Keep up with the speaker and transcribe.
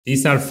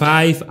These are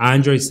 5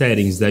 Android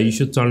settings that you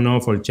should turn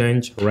off or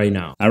change right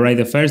now. Alright,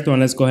 the first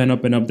one, let's go ahead and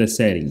open up the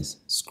settings.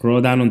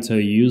 Scroll down until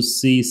you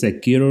see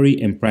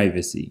security and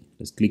privacy.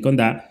 Let's click on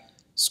that.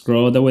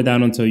 Scroll all the way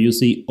down until you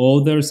see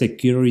other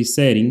security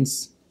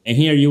settings. And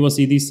here you will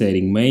see this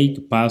setting,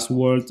 make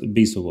password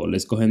visible.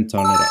 Let's go ahead and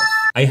turn it off.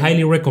 I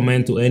highly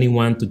recommend to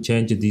anyone to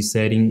change this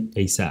setting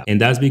ASAP. And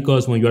that's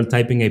because when you are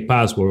typing a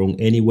password on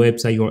any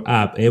website or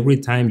app, every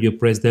time you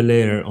press the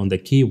letter on the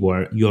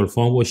keyboard, your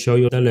phone will show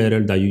you the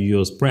letter that you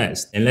just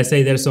pressed. And let's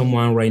say there's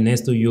someone right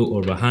next to you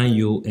or behind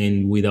you,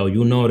 and without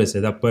you notice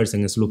that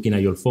person is looking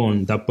at your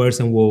phone, that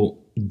person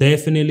will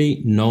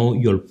definitely know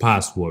your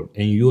password,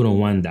 and you don't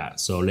want that.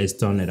 So let's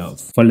turn it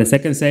off. For the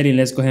second setting,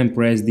 let's go ahead and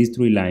press this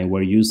 3 line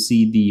where you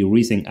see the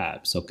recent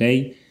apps,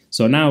 okay?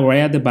 So now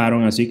right at the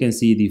bottom, as you can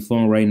see, the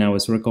phone right now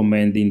is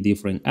recommending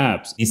different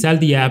apps. These are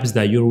the apps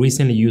that you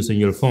recently used on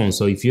your phone.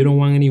 So if you don't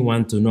want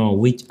anyone to know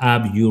which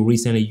app you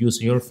recently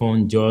used on your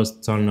phone,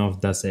 just turn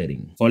off that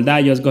setting. For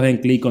that, just go ahead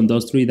and click on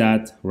those 3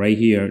 dots right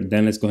here.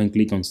 Then let's go ahead and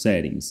click on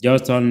settings.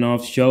 Just turn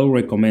off show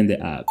recommended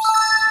apps.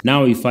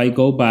 Now, if I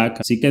go back,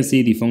 as you can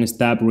see, the phone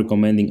stopped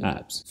recommending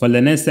apps. For the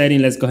next setting,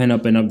 let's go ahead and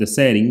open up the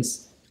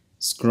settings.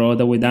 Scroll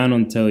the way down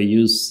until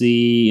you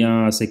see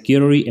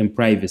security and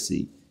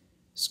privacy.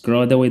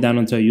 Scroll the way down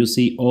until you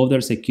see other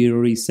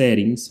security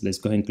settings. Let's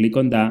go ahead and click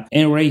on that.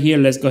 And right here,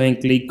 let's go ahead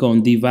and click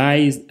on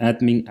device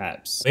admin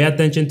apps. Pay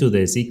attention to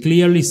this. It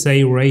clearly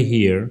says right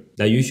here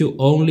that you should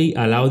only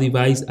allow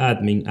device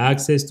admin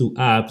access to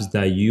apps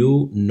that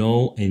you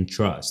know and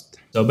trust.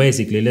 So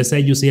basically, let's say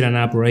you see an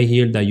app right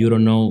here that you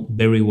don't know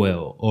very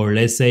well, or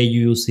let's say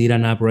you see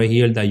an app right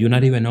here that you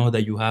not even know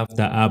that you have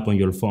the app on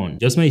your phone.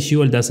 Just make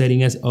sure that setting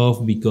is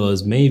off,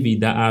 because maybe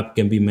that app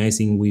can be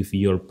messing with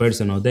your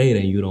personal data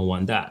and you don't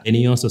want that. And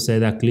he also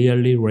said that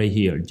clearly right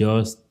here,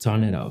 just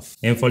turn it off.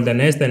 And for the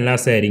next and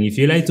last setting, if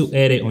you like to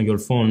edit on your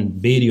phone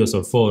videos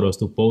or photos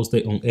to post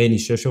it on any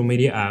social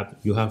media app,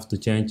 you have to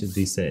change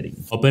this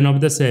setting. Open up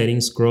the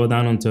settings, scroll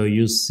down until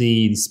you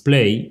see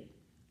display.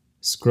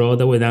 Scroll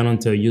the way down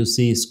until you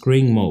see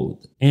screen mode,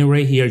 and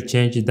right here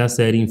change that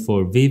setting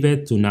for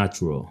vivid to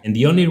natural. And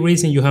the only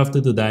reason you have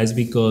to do that is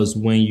because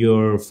when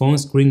your phone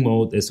screen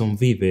mode is on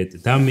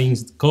vivid, that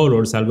means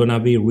colors are gonna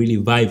be really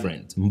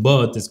vibrant,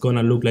 but it's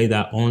gonna look like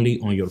that only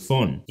on your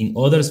phone. In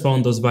others'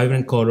 phone, those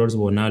vibrant colors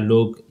will not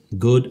look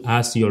good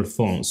as your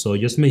phone. So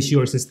just make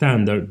sure it's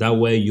standard. That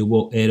way you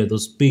will edit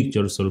those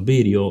pictures or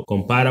video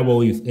comparable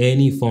with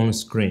any phone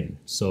screen.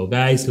 So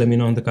guys, let me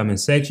know in the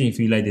comment section if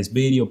you like this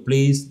video.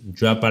 Please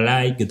drop a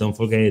like. Don't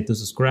forget to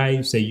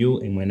subscribe. See you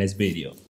in my next video.